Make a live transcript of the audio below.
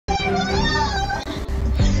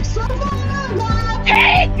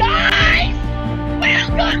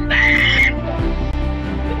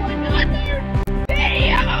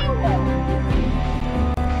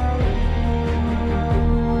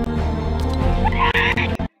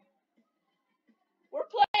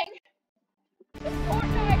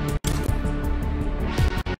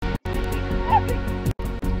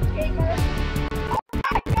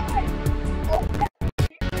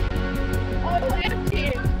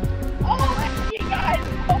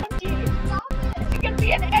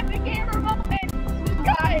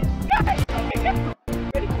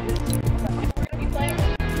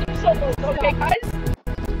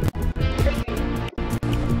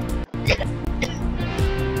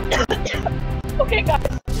Okay, guys,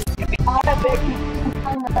 it's gonna be epic.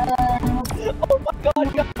 Oh my god,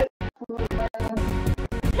 guys.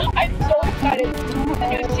 I'm so excited.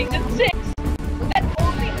 New season 6 that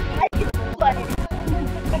only I can play.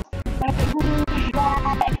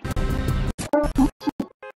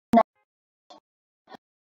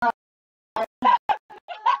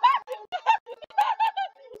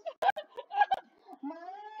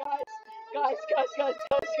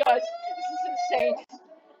 Guys, this is insane.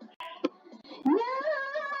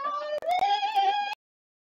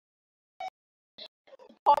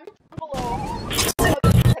 Comment below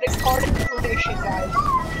credit card information, guys.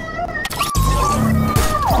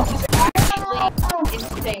 This is actually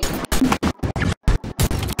insane.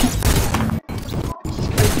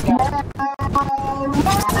 Crazy, guys.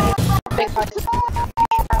 Okay, guys.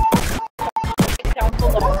 Down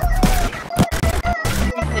below.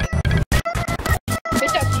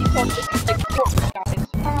 Hit that detail just like Fortnite, guys.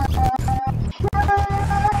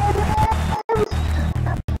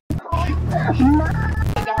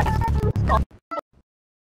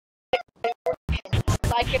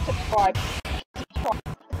 Like and subscribe.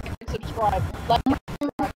 Subscribe. Like and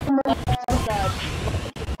subscribe. Like and subscribe.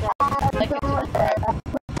 Like and subscribe.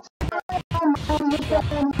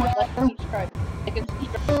 Like and subscribe.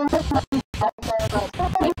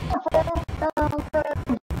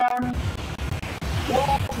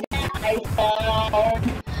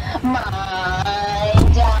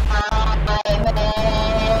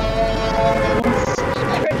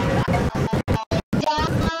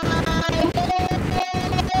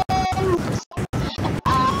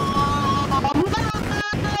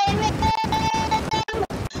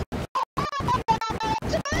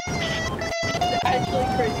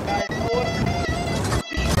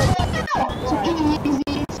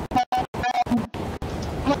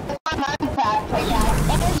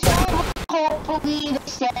 Hopefully to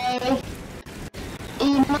stay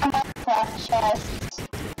in my Minecraft chest.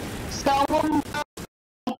 So lock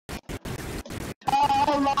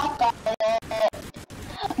on it.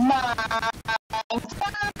 My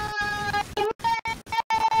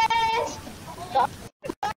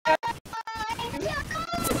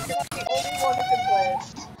The only one who can play it.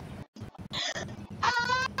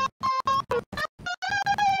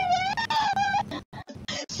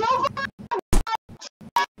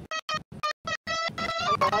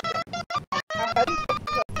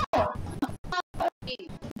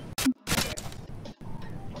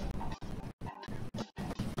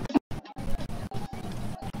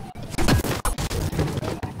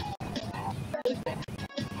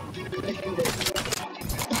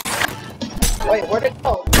 Wait, where'd it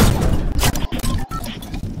go?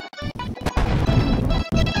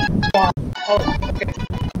 Wow. Oh, okay.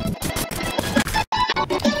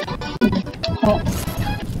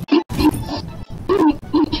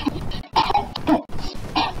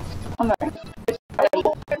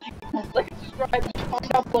 Like and subscribe. Comment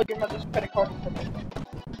down below your mother's credit card information.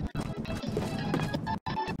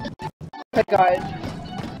 Okay, guys.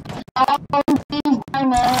 these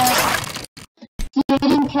diamonds.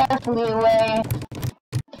 Getting carefully away.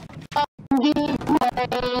 Being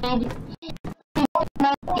played.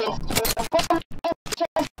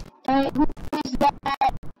 Who's that?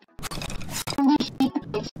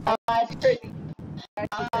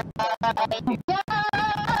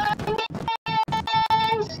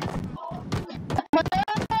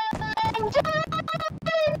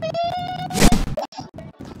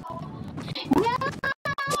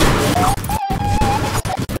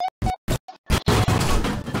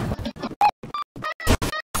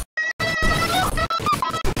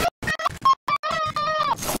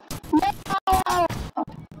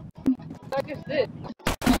 What is this?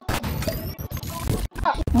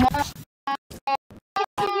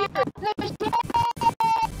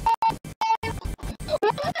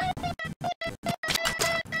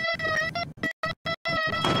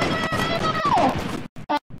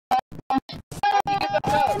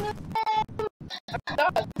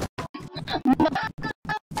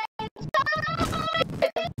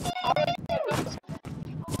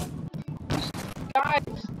 Guys,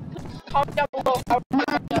 comment down below how to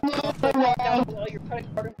down below your credit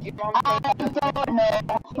card if you're wrong. I don't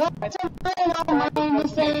know. What's a friend of mine to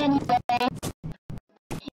say anyway?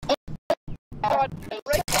 God,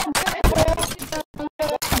 break that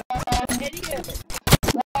idiot.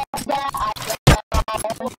 What's that?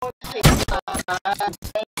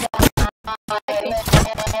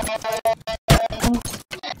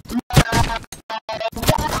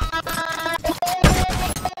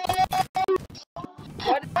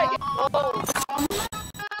 Why did I get low?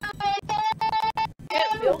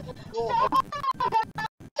 Can't build the school.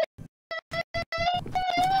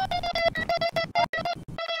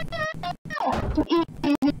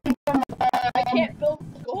 I can't build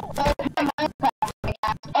gold.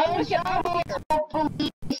 Oh, get out of here.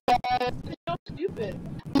 It's so stupid.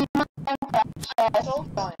 I'm so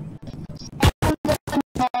fun.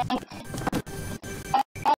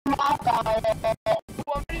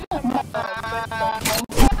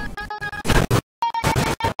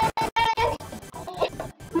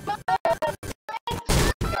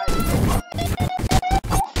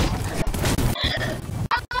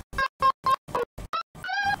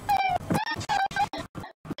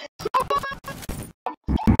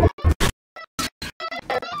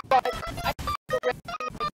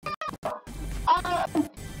 Well, I'm gonna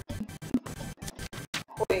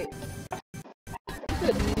wait.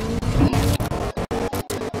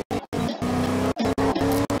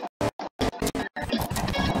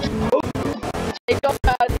 Take off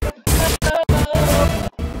that.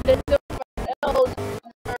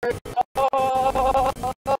 Oh,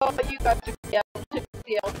 you got to the L, take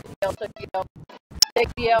the L, take the L, take the L.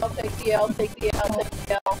 Take the L, take the L, take the L, take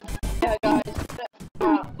the L. Yeah, guys.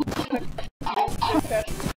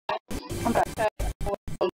 I'm back.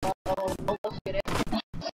 Let's get it.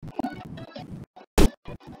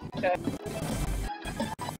 Okay.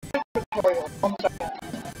 Tutorial. 1 second.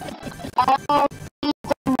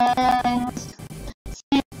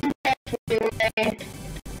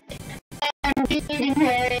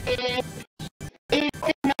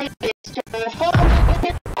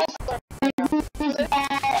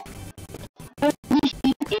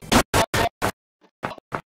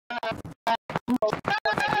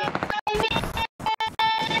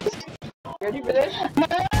 Ready for this?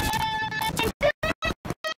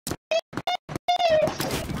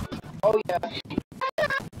 Oh yeah.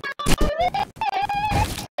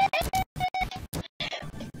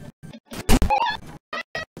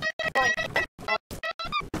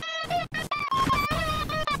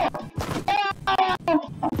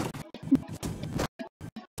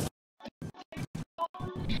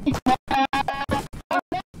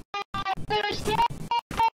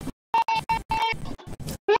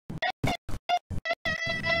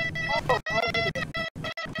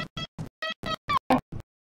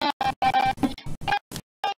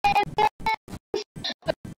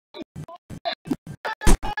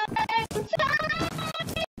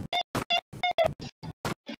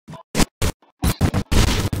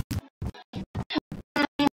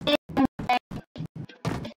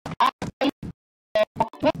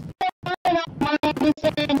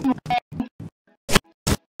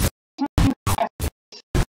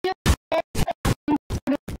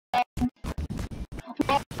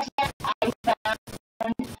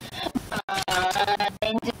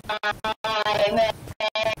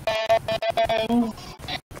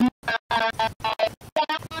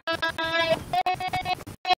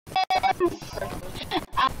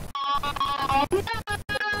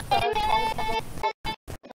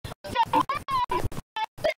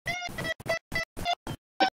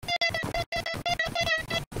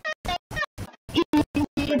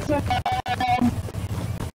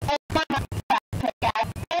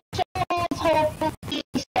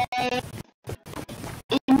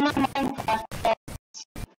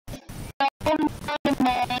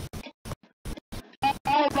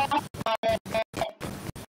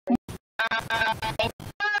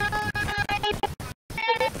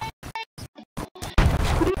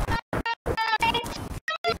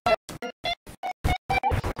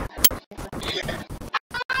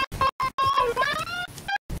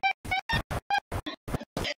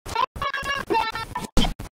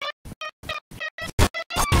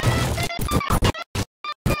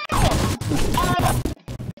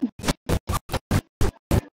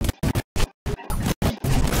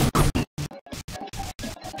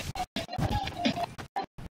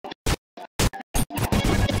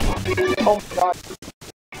 Oh my god.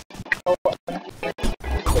 Oh, I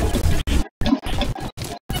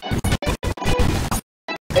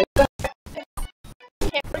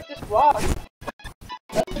can't break this block.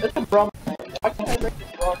 That's a problem. Why can't I break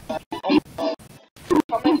this block? Oh my god.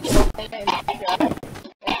 I'm gonna get up and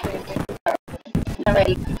I'm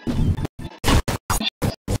ready.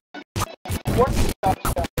 What stuff?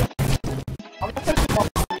 I'm gonna put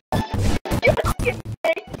some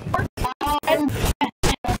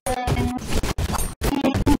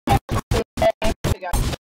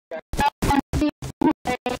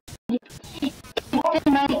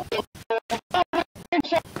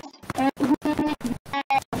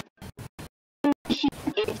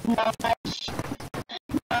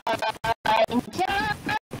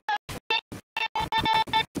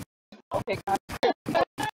okay, guys.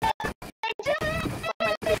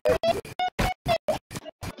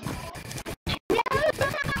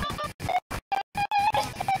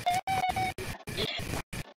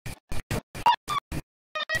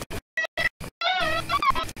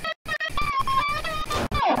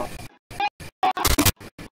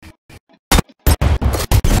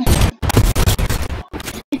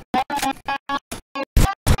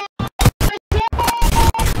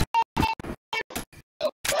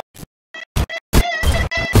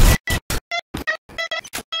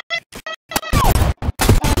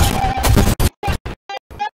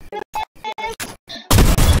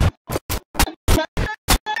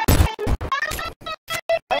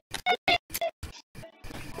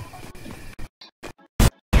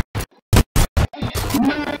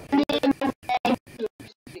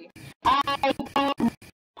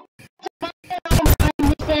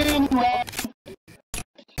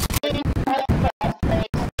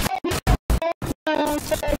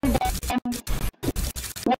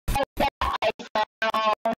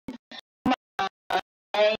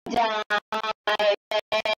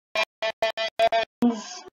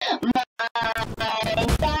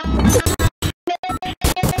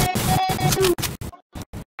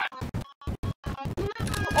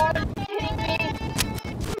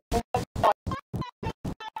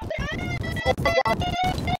 I'm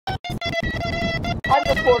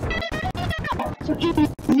recording.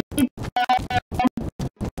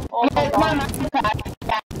 Oh my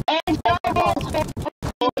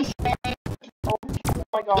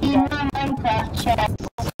god. Oh my god, guys.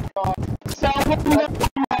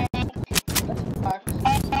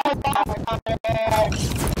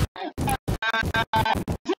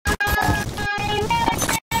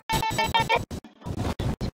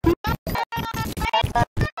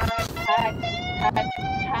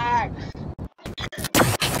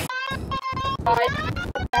 Oh my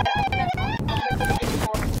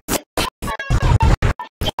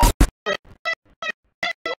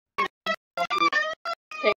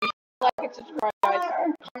like and subscribe, guys.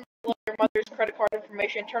 Your mother's credit card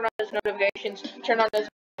information. Turn on those notifications. Turn on those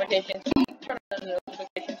notifications. Turn on those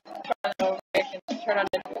notifications. Turn on notifications. Turn on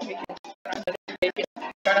notifications.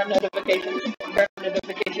 Turn on notifications. Turn on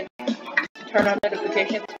notifications. Turn on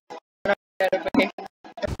notifications. Turn on notifications.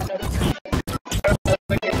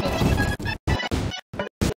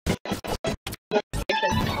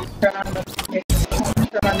 Turn on notifications. Turn on notifications. Turn on notifications.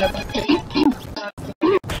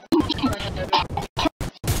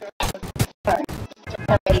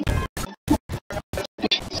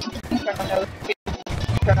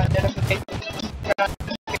 Turn on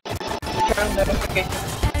notifications.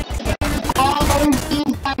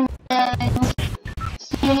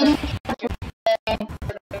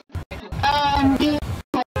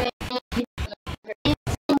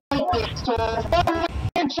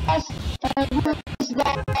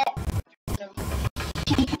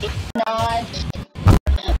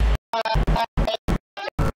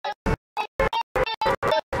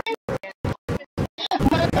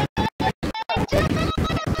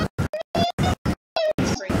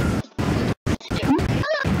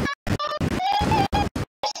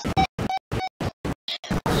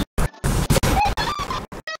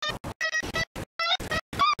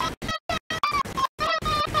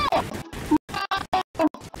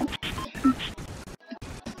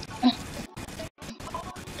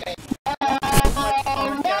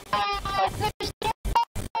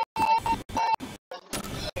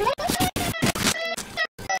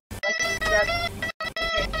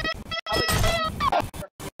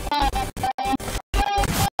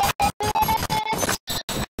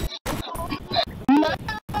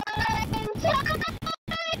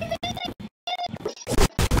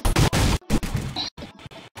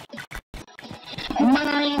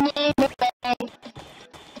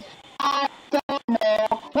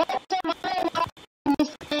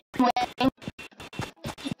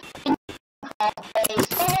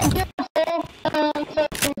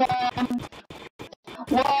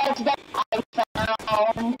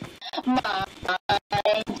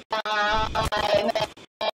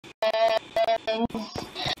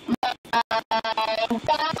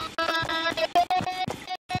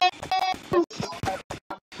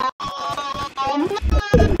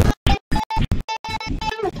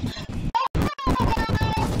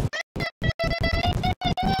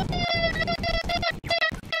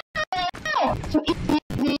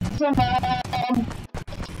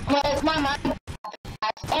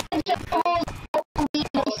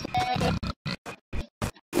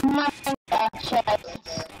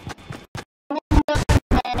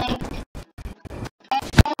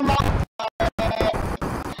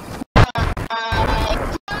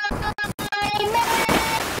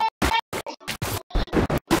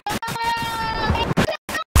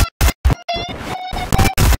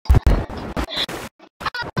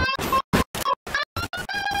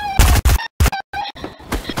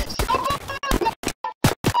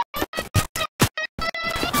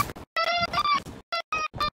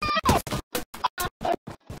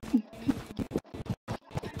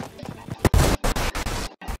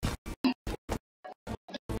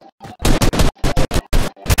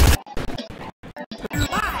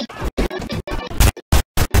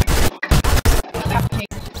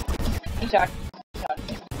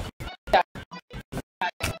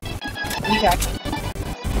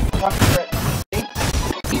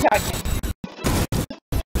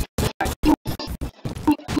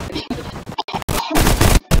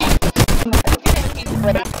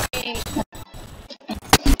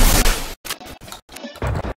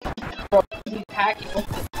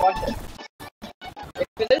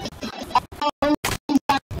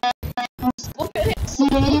 Look at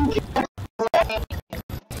it.